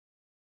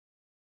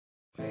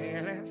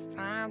Well, it's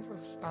time to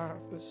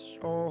start the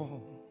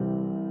show.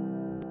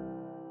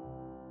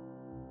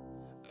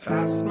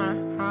 Lost my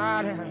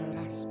heart and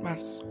lost my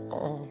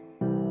soul.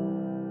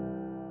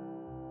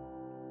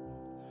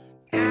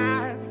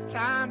 Now it's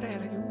time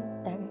that you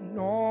won't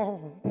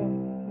know.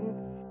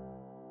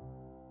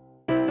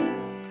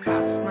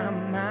 Lost my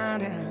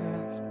mind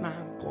and lost my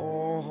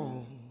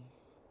goal.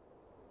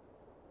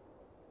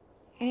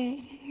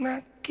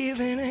 Not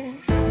giving in.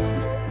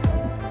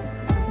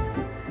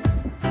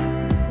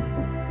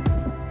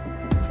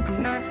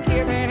 I'm not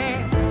giving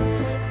in.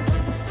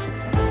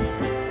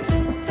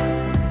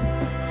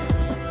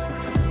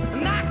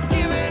 I'm not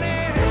giving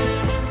in.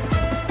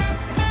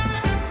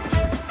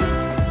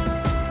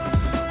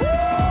 Ooh,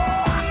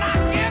 I'm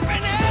not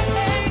giving in.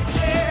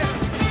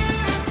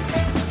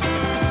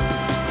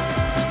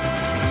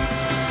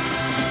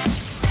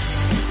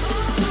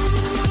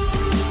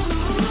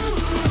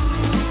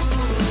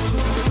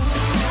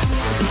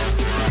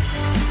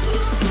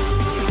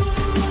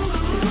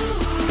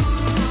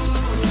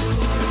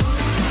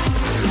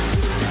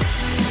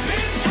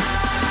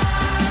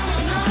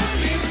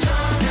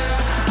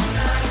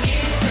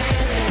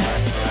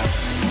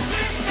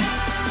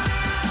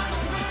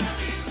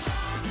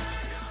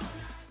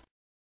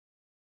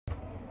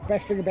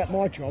 Best thing about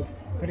my job,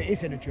 that it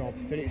isn't a job,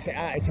 that it's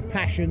a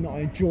passion, that I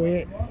enjoy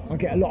it. I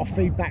get a lot of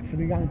feedback from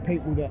the young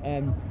people that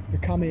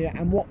come here,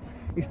 and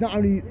it's not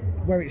only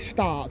where it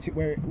starts,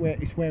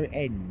 it's where it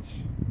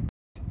ends.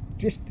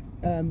 Just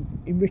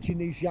enriching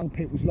these young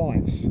people's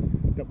lives,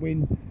 that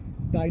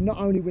not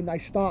only when they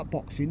start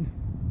boxing,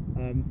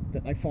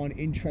 that they find it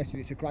interesting,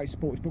 it's a great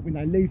sport, but when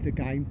they leave the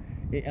game,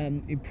 it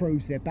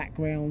improves their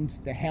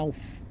background, their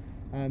health,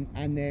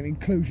 and their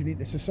inclusion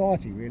into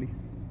society, really.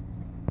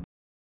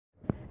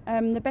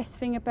 The best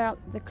thing about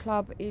the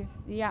club is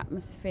the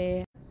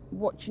atmosphere,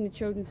 watching the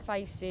children's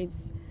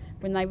faces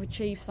when they've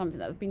achieved something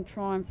that they've been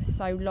trying for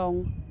so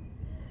long.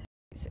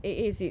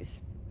 It's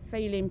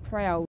feeling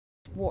proud,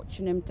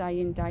 watching them day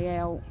in, day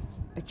out,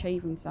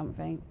 achieving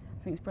something.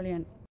 I think it's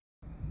brilliant.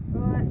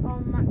 Right,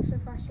 I'm Max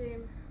with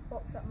Hashim,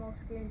 box at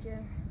Moulsecoomb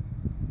Gym.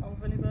 I'm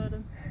Vinny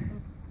Burden,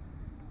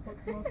 box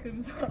at Moulsecoomb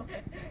as well.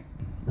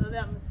 The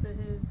atmosphere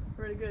here is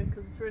really good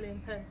because it's really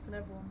intense and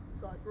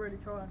everyone's like really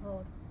trying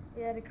hard.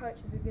 Yeah, the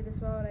coaches are good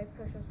as well, they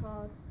push us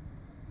hard,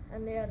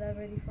 and yeah, they're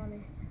really funny.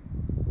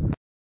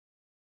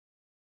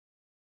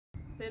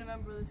 Being a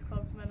member of this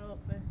club's meant a lot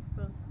to me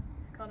because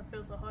it kind of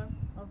feels like home.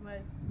 I've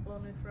made a lot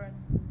of new friends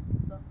and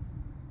stuff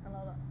and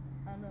like that,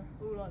 and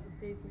all like the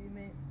people you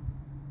meet,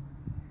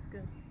 it's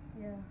good.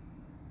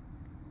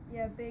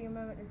 Yeah, being a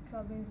member of this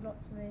club means a lot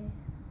to me.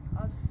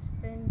 I've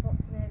been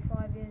boxing here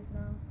 5 years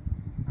now,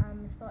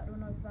 and I started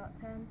when I was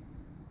about 10,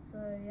 so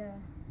yeah.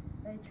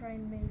 They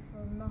trained me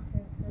from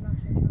nothing to a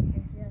national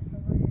champion, so yes,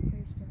 I'm really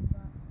appreciative of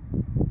that.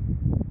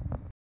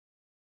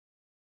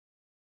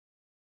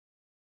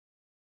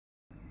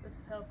 This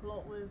would help a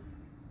lot with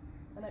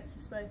an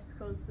extra space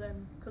because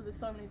there's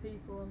so many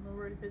people and we're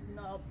really busy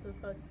now, up to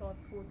 35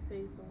 to 40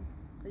 people,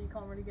 that you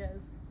can't really get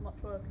as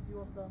much work as you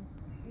want done.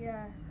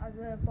 Yeah, as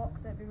a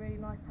boxer it'd be really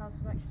nice to have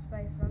some extra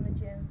space around the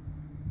gym.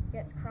 It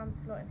gets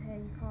cramped a lot in here,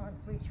 you can't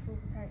reach full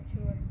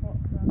potential as a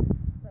boxer,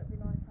 so it'd be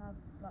nice to have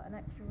like an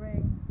extra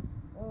ring,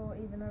 or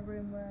even a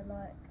room where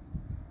like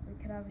we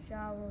could have a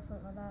shower or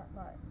something like that,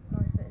 like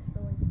nice bit of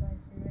storage space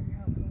would be really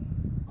helpful.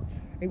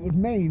 It would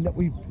mean that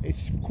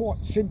it's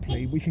quite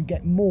simply, we can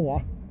get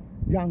more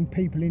young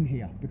people in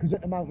here, because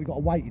at the moment we've got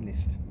a waiting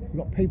list. We've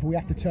got people we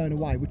have to turn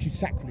away, which is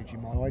sacrilege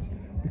in my eyes,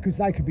 because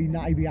they could be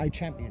ABA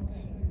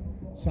champions.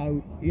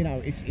 So, you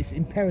know, it's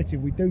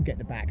imperative we do get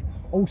the back.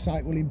 Also,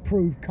 it will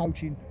improve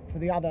coaching for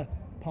the other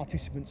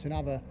participants and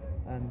other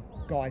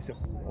guys that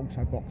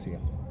also box here.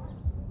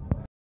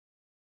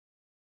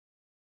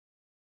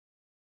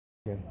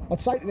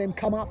 I'd say to them,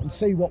 come up and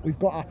see what we've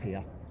got up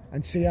here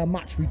and see how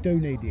much we do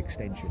need the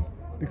extension,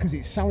 because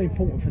it's so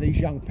important for these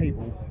young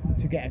people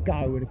to get a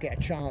go and get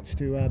a chance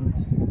to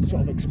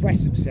sort of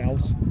express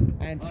themselves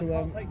and to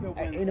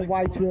in a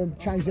way to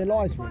change their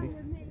lives, really.